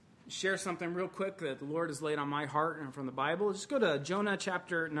share something real quick that the Lord has laid on my heart and from the Bible. Just go to Jonah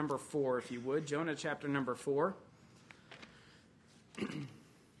chapter number 4, if you would. Jonah chapter number 4.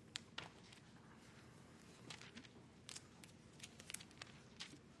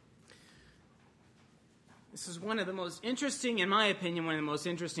 This is one of the most interesting, in my opinion, one of the most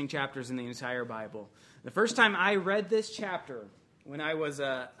interesting chapters in the entire Bible. The first time I read this chapter, when I was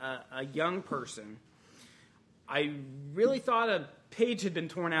a young person, I really thought a page had been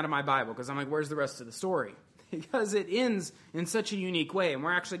torn out of my Bible, because I'm like, where's the rest of the story? Because it ends in such a unique way, and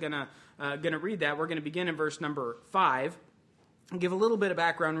we're actually going to read that. We're going to begin in verse number 5, and give a little bit of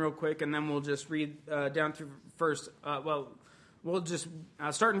background real quick, and then we'll just read down through first, we'll just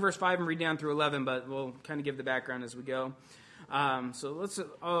start in verse 5 and read down through 11, but we'll kind of give the background as we go. So let's,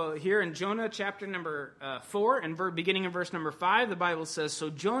 here in Jonah chapter number 4, and beginning in verse number 5, the Bible says, "So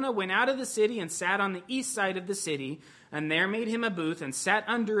Jonah went out of the city and sat on the east side of the city, and there made him a booth and sat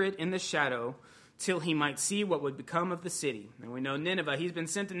under it in the shadow till he might see what would become of the city." And we know Nineveh. He's been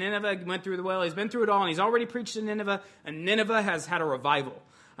sent to Nineveh, went through the well, he's been through it all, and he's already preached to Nineveh, and Nineveh has had a revival.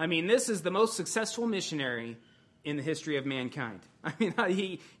 I mean, this is the most successful missionary in the history of mankind. I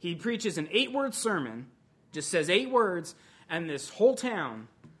mean, he preaches an 8-word sermon, just says 8 words, and this whole town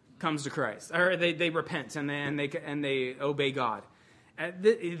comes to Christ, or they repent and they obey God.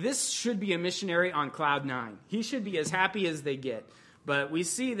 This should be a missionary on cloud 9. He should be as happy as they get. But we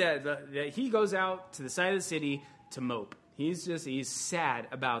see that he goes out to the side of the city to mope. He's sad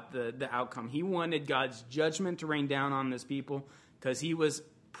about the outcome. He wanted God's judgment to rain down on this people because he was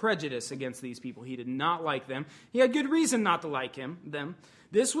prejudiced against these people. He did not like them. He had good reason not to like them.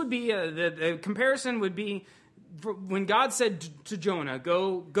 This would be the comparison would be when God said to Jonah,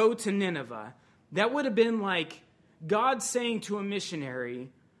 "Go to Nineveh." That would have been like God saying to a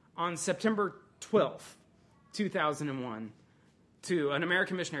missionary on September 12th, 2001, to an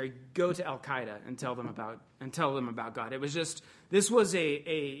American missionary, "Go to Al-Qaeda and tell them about God." It was just, this was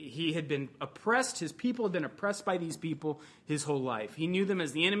he had been oppressed. His people had been oppressed by these people his whole life. He knew them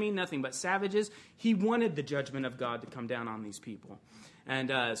as the enemy, nothing but savages. He wanted the judgment of God to come down on these people.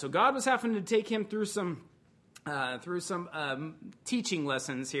 And so God was having to take him through some teaching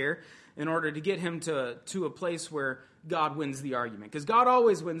lessons here in order to get him to a place where God wins the argument. Because God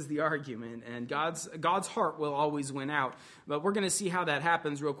always wins the argument, and God's heart will always win out. But we're going to see how that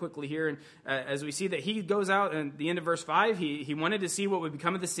happens real quickly here. And as we see that he goes out, and at the end of verse 5, he wanted to see what would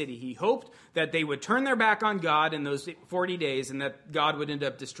become of the city. He hoped that they would turn their back on God in those 40 days, and that God would end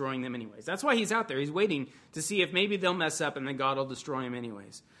up destroying them anyways. That's why he's out there. He's waiting to see if maybe they'll mess up, and then God will destroy them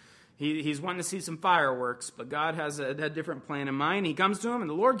anyways. He's wanting to see some fireworks, but God has a different plan in mind. He comes to him, and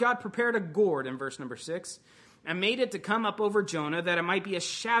the Lord God prepared a gourd in verse number 6, and made it to come up over Jonah, that it might be a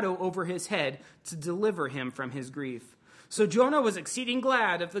shadow over his head to deliver him from his grief. So Jonah was exceeding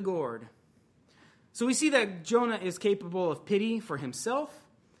glad of the gourd. So we see that Jonah is capable of pity for himself,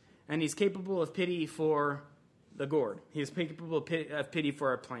 and he's capable of pity for the gourd. He is capable of pity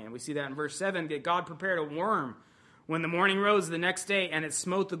for a plan. We see that in verse 7, that God prepared a worm when the morning rose the next day, and it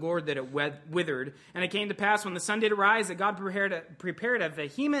smote the gourd that it withered. And it came to pass, when the sun did arise, that God prepared a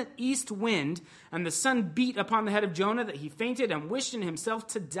vehement east wind, and the sun beat upon the head of Jonah, that he fainted and wished in himself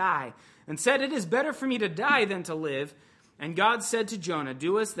to die, and said, "It is better for me to die than to live." And God said to Jonah,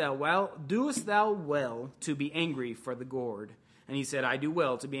 doest thou well to be angry for the gourd? And he said, "I do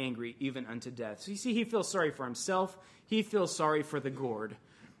well to be angry, even unto death." So you see, he feels sorry for himself. He feels sorry for the gourd.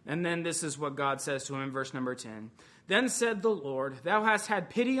 And then this is what God says to him in verse number 10. "Then said the Lord, Thou hast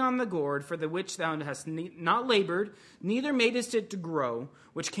had pity on the gourd, for the which thou hast not labored, neither madest it to grow,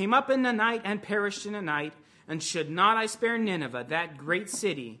 which came up in the night and perished in a night. And should not I spare Nineveh, that great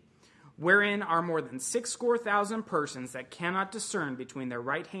city, wherein are more than 60,000 persons that cannot discern between their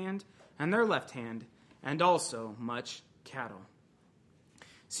right hand and their left hand, and also much cattle?"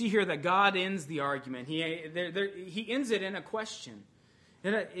 See here that God ends the argument. He ends it in a question.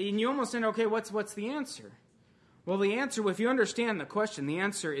 And you almost think, okay, what's the answer? Well, the answer, if you understand the question, the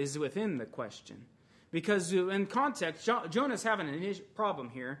answer is within the question. Because in context, Jonah's having a problem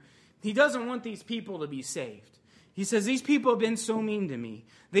here. He doesn't want these people to be saved. He says, these people have been so mean to me.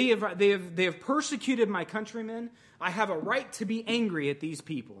 They have persecuted my countrymen. I have a right to be angry at these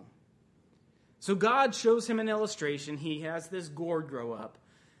people. So God shows him an illustration. He has this gourd grow up.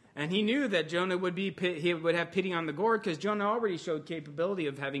 And he knew that Jonah would have pity on the gourd, because Jonah already showed capability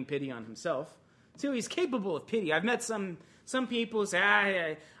of having pity on himself. So he's capable of pity. I've met some people who say,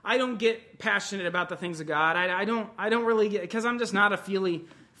 I don't get passionate about the things of God. I don't really get, because I'm just not a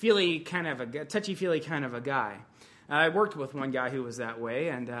feely kind of a touchy-feely kind of a guy. I worked with one guy who was that way,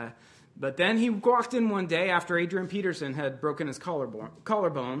 But then he walked in one day after Adrian Peterson had broken his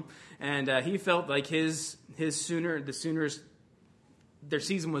collarbone, and he felt like the Sooners, their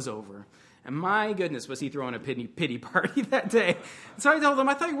season was over. And my goodness, was he throwing a pity party that day. So I told him,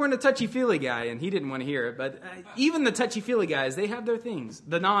 I thought you weren't a touchy-feely guy, and he didn't want to hear it. But even the touchy-feely guys, they have their things.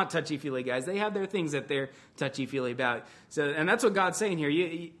 The not-touchy-feely guys, they have their things that they're touchy-feely about. And that's what God's saying here.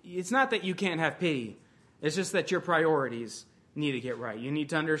 It's not that you can't have pity. It's just that your priorities need to get right. You need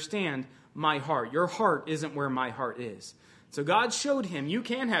to understand my heart. Your heart isn't where my heart is. So God showed him you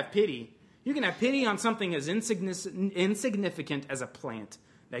can have pity. You can have pity on something as insignificant as a plant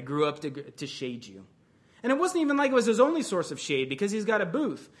that grew up to shade you. And it wasn't even like it was his only source of shade, because he's got a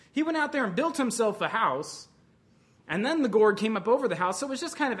booth. He went out there and built himself a house, and then the gourd came up over the house, so it was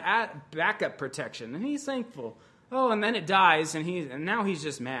just kind of backup protection, and he's thankful. Oh, and then it dies, and now he's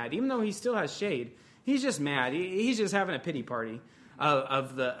just mad. Even though he still has shade, he's just mad. He's just having a pity party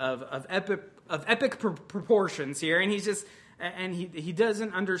of epic proportions here, and he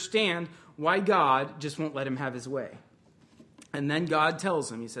doesn't understand why God just won't let him have his way. And then God tells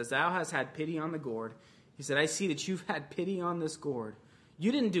him, he says, thou hast had pity on the gourd. He said, I see that you've had pity on this gourd.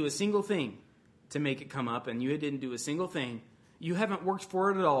 You didn't do a single thing to make it come up, and you didn't do a single thing. You haven't worked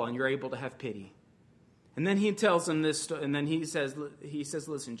for it at all, and you're able to have pity. And then he tells him this, and then he says,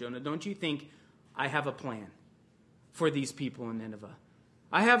 listen, Jonah, don't you think I have a plan for these people in Nineveh?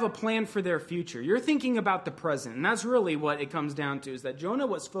 I have a plan for their future. You're thinking about the present, and that's really what it comes down to, is that Jonah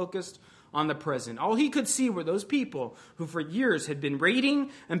was focused on the present. All he could see were those people who for years had been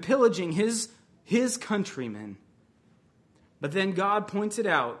raiding and pillaging his countrymen. But then God points it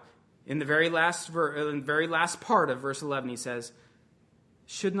out in the very last part of verse 11. He says,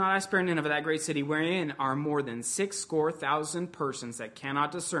 should not I spare Nineveh, that great city, wherein are more than 6,000 persons that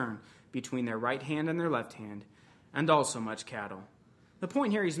cannot discern between their right hand and their left hand, and also much cattle? The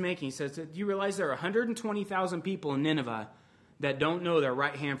point here he's making, he says, do you realize there are 120,000 people in Nineveh that don't know their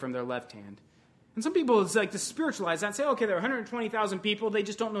right hand from their left hand? And some people like to spiritualize that and say, okay, there are 120,000 people, they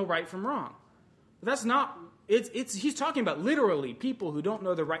just don't know right from wrong. But that's not, he's talking about literally people who don't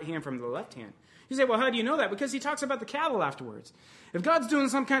know their right hand from their left hand. You say, well, how do you know that? Because he talks about the cattle afterwards. If God's doing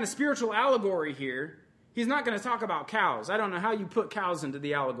some kind of spiritual allegory here, he's not going to talk about cows. I don't know how you put cows into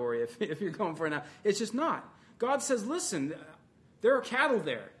the allegory if you're going for it. It's just not. God says, listen, there are cattle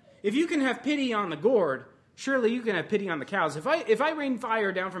there. If you can have pity on the gourd, surely you can have pity on the cows. If I rain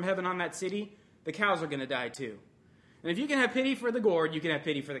fire down from heaven on that city, the cows are going to die too. And if you can have pity for the gourd, you can have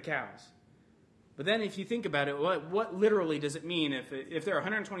pity for the cows. But then if you think about it, what literally does it mean if there are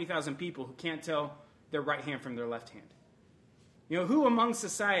 120,000 people who can't tell their right hand from their left hand? You know, who among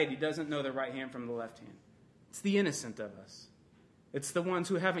society doesn't know their right hand from the left hand? It's the innocent of us. It's the ones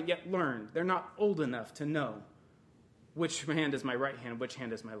who haven't yet learned. They're not old enough to know which hand is my right hand, which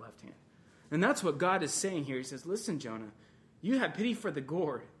hand is my left hand. And that's what God is saying here. He says, listen, Jonah, you had pity for the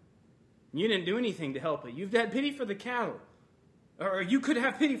gourd. You didn't do anything to help it. You've had pity for the cattle. Or you could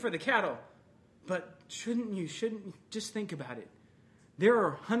have pity for the cattle. But shouldn't you just think about it. There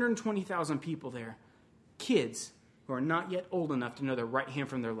are 120,000 people there, kids who are not yet old enough to know their right hand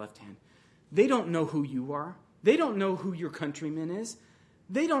from their left hand. They don't know who you are. They don't know who your countryman is.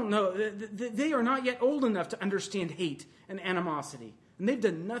 They don't know. They are not yet old enough to understand hate and animosity. And they've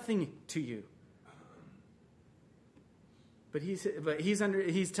done nothing to you. But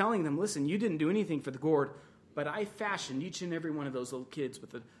he's telling them, listen, you didn't do anything for the gourd, but I fashioned each and every one of those little kids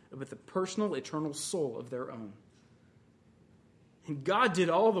with a personal, eternal soul of their own. And God did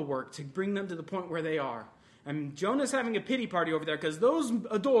all the work to bring them to the point where they are. And Jonah's having a pity party over there because those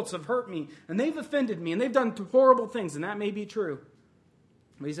adults have hurt me, and they've offended me, and they've done horrible things, and that may be true.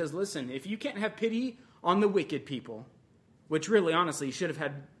 But he says, listen, if you can't have pity on the wicked people, which really, honestly, you should have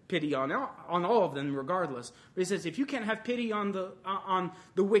had pity on all of them regardless. But he says, if you can't have pity on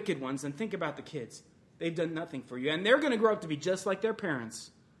the wicked ones, then think about the kids. They've done nothing for you. And they're going to grow up to be just like their parents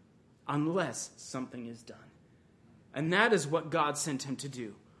unless something is done. And that is what God sent him to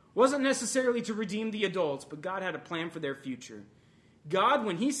do. Wasn't necessarily to redeem the adults, but God had a plan for their future. God,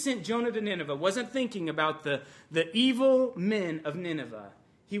 when he sent Jonah to Nineveh, wasn't thinking about the evil men of Nineveh.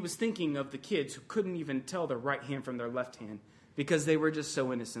 He was thinking of the kids who couldn't even tell their right hand from their left hand because they were just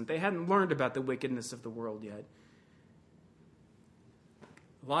so innocent. They hadn't learned about the wickedness of the world yet.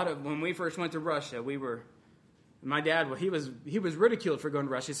 When we first went to Russia, my dad, he was ridiculed for going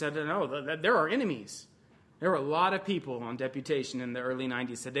to Russia. He said, no, there are enemies. There were a lot of people on deputation in the early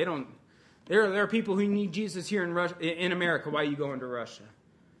 90s said there are people who need Jesus here in America. Why are you going to Russia?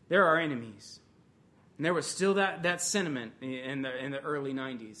 There are enemies. And there was still that sentiment in the early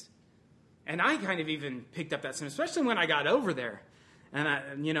 90s. And I kind of even picked up that sentiment, especially when I got over there. And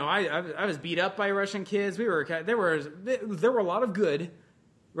I was beat up by Russian kids. There were a lot of good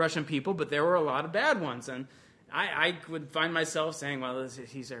Russian people, but there were a lot of bad ones. And I would find myself saying, well,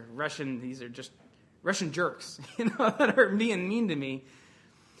 these are just Russian jerks, that are being mean to me.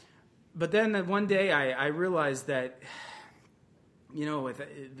 But then one day I realized that,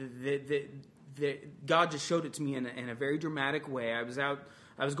 God just showed it to me in a very dramatic way. I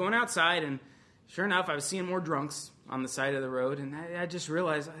was going outside, and sure enough, I was seeing more drunks on the side of the road, and I just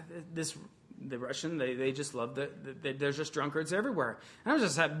realized the Russian, they just love there's just drunkards everywhere. And I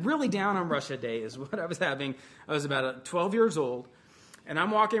was just really down on Russia Day is what I was having. I was about 12 years old, and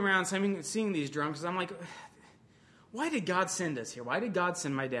I'm walking around seeing these drunks, and I'm like, why did God send us here? Why did God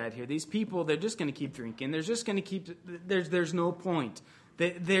send my dad here? These people, they're just going to keep drinking. They're just going to keep, there's no point.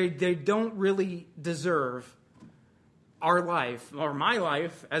 They don't really deserve our life, or my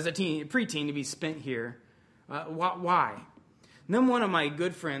life as a preteen to be spent here. Why? And then one of my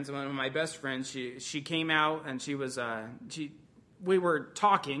good friends, one of my best friends, she came out, and we were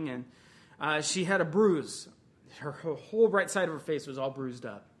talking, and she had a bruise. Her whole right side of her face was all bruised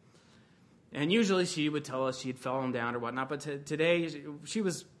up. And usually she would tell us she had fallen down or whatnot, but today she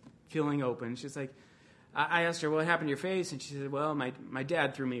was feeling open. She's like, I asked her, what happened to your face? And she said, well, my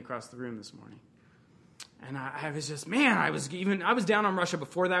dad threw me across the room this morning. And I was just, I was down on Russia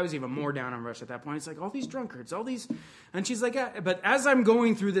before that. I was even more down on Russia at that point. It's like, all these drunkards, all these. And she's like, but as I'm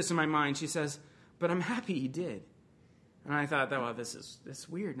going through this in my mind, she says, but I'm happy he did. And I thought, well, this is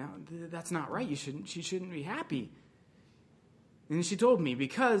weird. Now, that's not right. She shouldn't be happy. And she told me,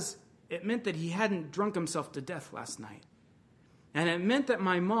 because it meant that he hadn't drunk himself to death last night. And it meant that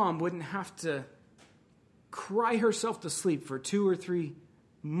my mom wouldn't have to cry herself to sleep for 2 or 3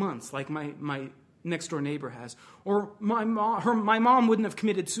 months like my next-door neighbor has. Or my mom wouldn't have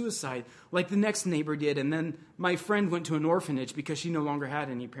committed suicide like the next neighbor did, and then my friend went to an orphanage because she no longer had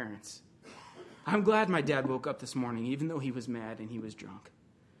any parents. I'm glad my dad woke up this morning, even though he was mad and he was drunk.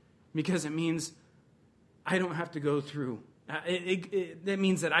 Because it means I don't have to go through. That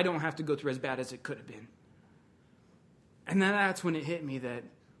means that I don't have to go through as bad as it could have been. And then that's when it hit me that,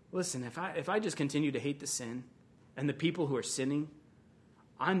 listen, if I just continue to hate the sin and the people who are sinning,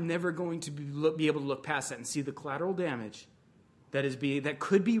 I'm never going to be able to look past that and see the collateral damage that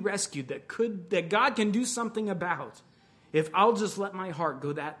could be rescued, that God can do something about. If I'll just let my heart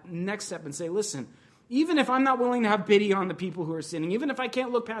go that next step and say, listen, even if I'm not willing to have pity on the people who are sinning, even if I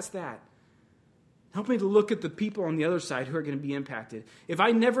can't look past that, help me to look at the people on the other side who are going to be impacted. If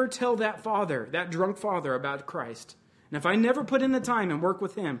I never tell that drunk father about Christ, and if I never put in the time and work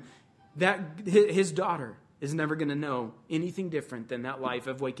with him, that his daughter is never going to know anything different than that life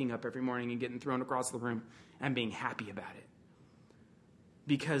of waking up every morning and getting thrown across the room and being happy about it.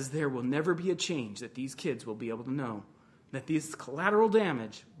 Because there will never be a change that these kids will be able to know, that these collateral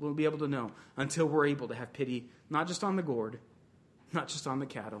damage will be able to know until we're able to have pity, not just on the gourd, not just on the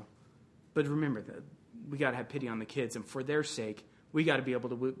cattle, but remember that we got to have pity on the kids, and for their sake, we got to be able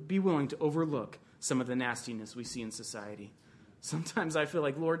to be willing to overlook some of the nastiness we see in society. Sometimes I feel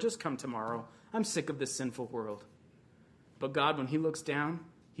like, Lord, just come tomorrow. I'm sick of this sinful world. But God, when he looks down,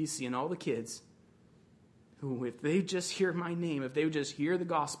 he's seeing all the kids who, if they just hear my name, if they would just hear the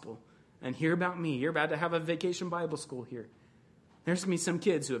gospel and hear about me, you're about to have a vacation Bible school here. There's going to be some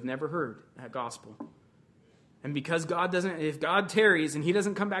kids who have never heard that gospel. And because if God tarries and he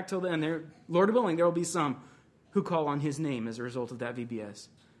doesn't come back till then, Lord willing, there will be some who call on his name as a result of that VBS.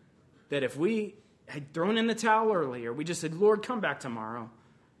 That if we had thrown in the towel earlier, we just said, Lord, come back tomorrow.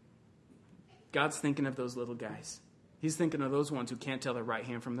 God's thinking of those little guys. He's thinking of those ones who can't tell their right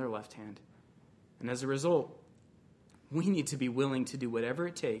hand from their left hand. And as a result, we need to be willing to do whatever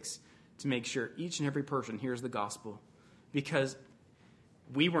it takes to make sure each and every person hears the gospel. Because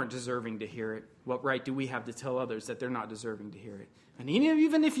we weren't deserving to hear it. What right do we have to tell others that they're not deserving to hear it? And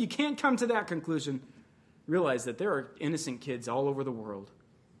even if you can't come to that conclusion, realize that there are innocent kids all over the world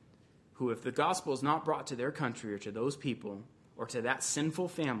who, if the gospel is not brought to their country or to those people or to that sinful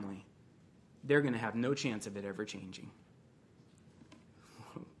family, they're going to have no chance of it ever changing.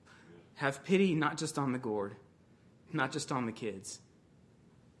 Have pity not just on the gourd, not just on the kids,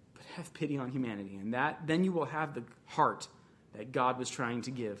 but have pity on humanity. And then you will have the heart that God was trying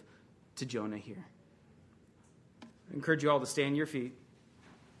to give to Jonah here. I encourage you all to stay on your feet.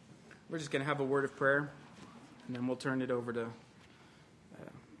 We're just going to have a word of prayer, and then we'll turn it over to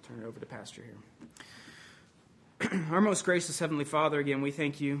Pastor here. Our most gracious Heavenly Father, again, we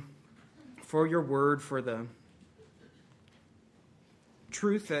thank you for your word, for the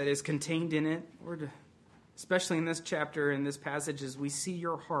truth that is contained in it, Lord, especially in this chapter, in this passage, as we see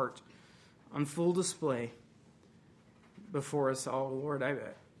your heart on full display. before us all, Lord,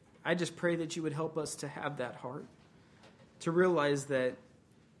 I just pray that you would help us to have that heart, to realize that,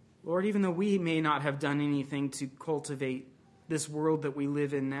 Lord, even though we may not have done anything to cultivate this world that we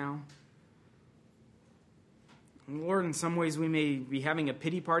live in now, and Lord, in some ways we may be having a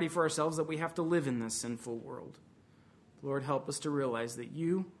pity party for ourselves that we have to live in this sinful world. Lord, help us to realize that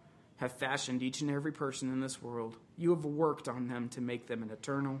you have fashioned each and every person in this world. You have worked on them to make them an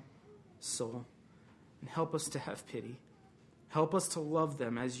eternal soul. And help us to have pity. Help us to love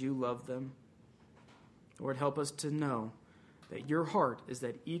them as you love them. Lord, help us to know that your heart is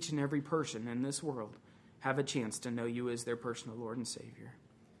that each and every person in this world have a chance to know you as their personal Lord and Savior.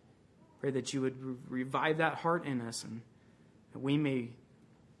 Pray that you would revive that heart in us and that we may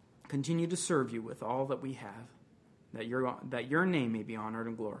continue to serve you with all that we have, that your name may be honored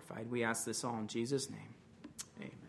and glorified. We ask this all in Jesus' name. Amen.